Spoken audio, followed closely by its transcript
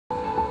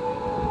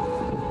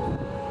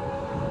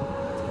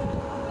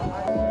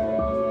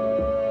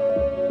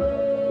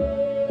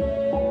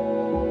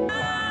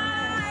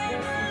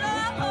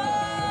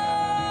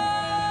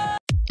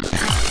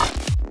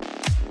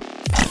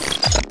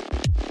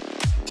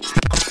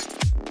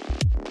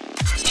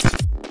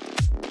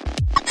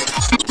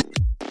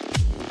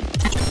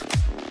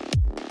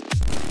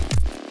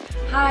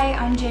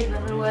I'm Jade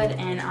Riverwood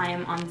and I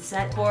am on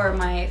set for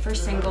my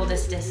first single,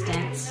 This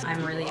Distance.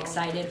 I'm really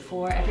excited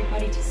for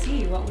everybody to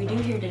see what we do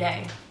here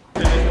today.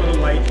 For the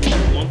lights, we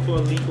need one for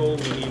illegal,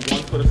 we need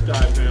one for the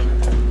sky film.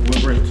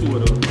 We'll bring two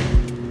of those.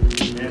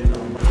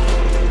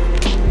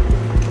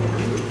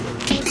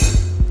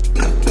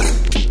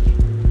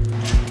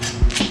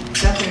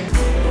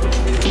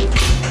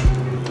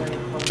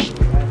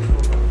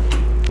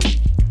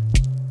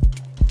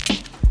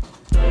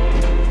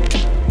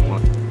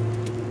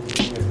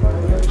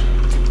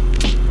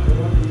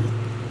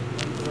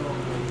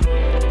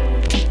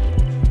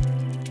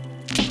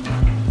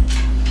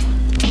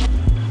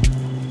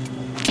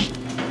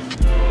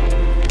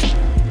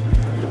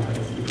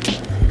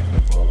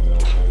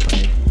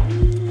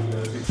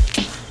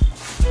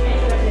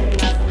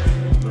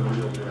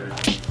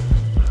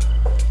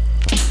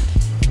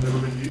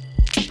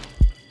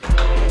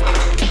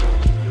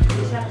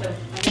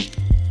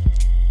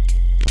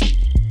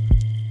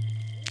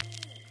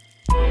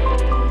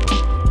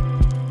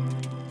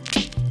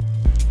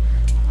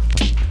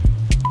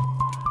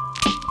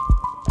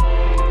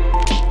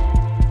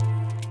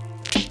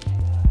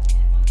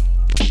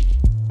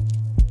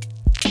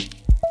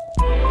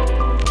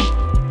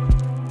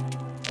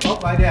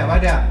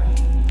 Right there.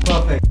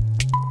 Perfect.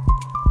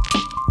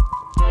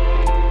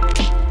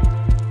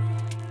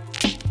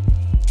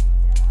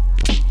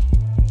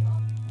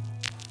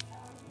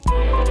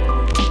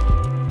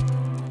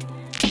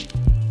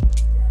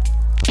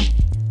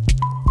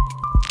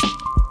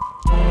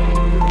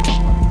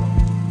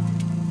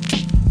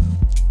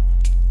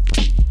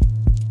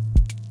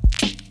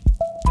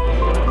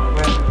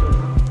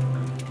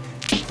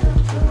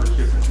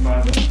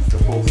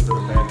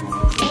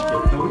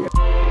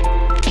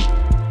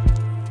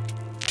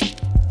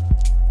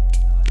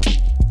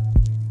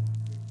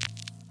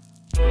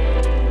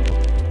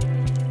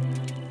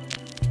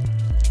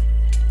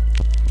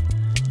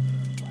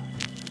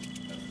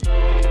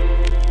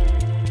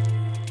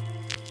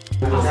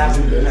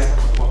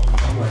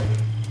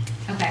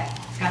 Okay,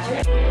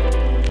 gotcha.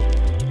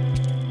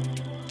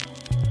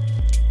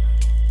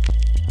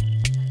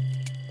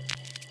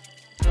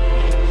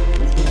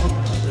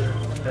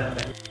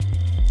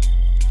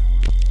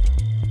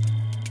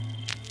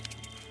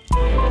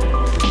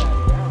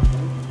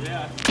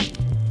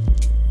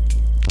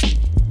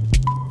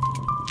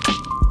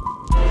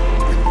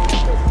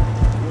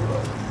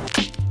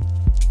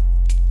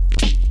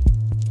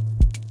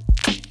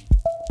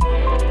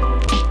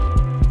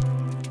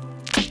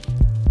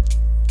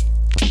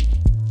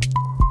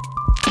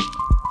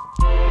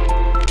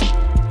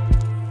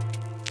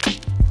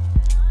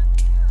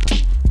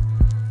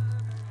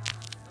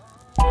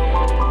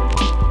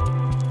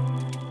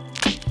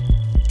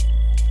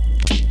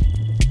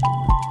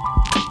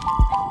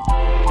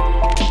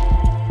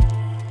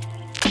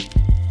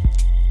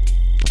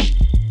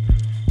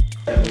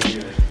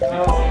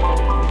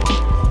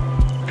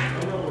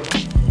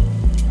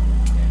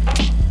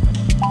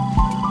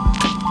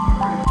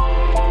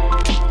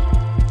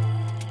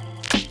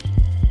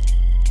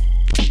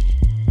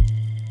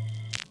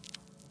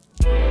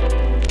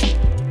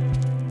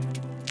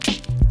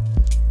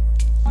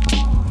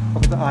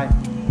 Look at the eye.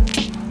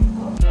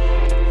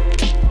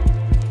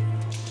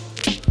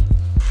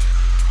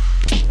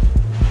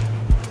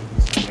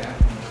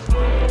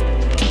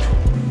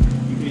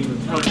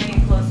 Bring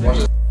it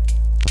closer.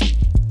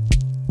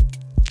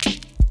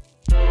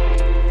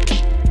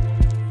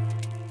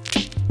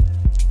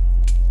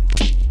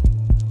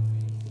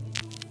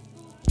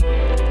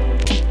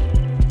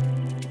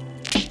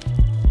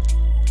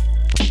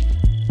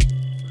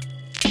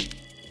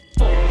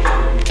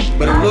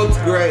 But it looks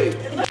great.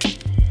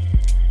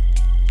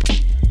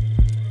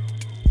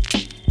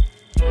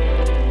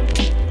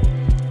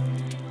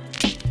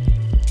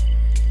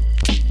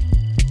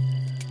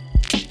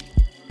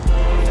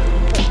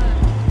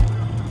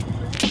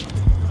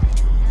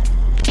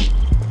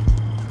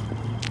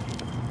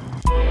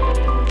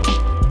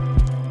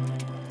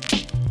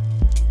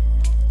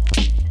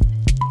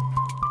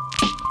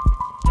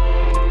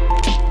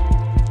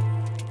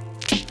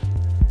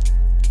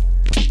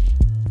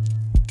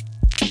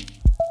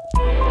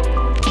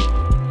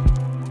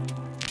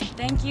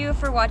 Thank you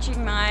for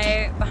watching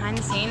my behind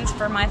the scenes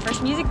for my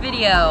first music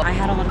video. I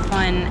had a lot of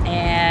fun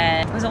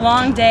and it was a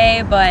long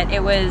day, but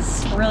it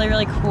was really,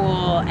 really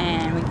cool,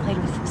 and we played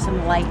with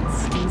some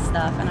lights and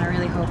stuff, and I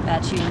really hope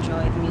that you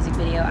enjoyed the music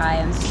video. I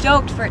am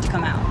stoked for it to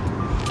come out.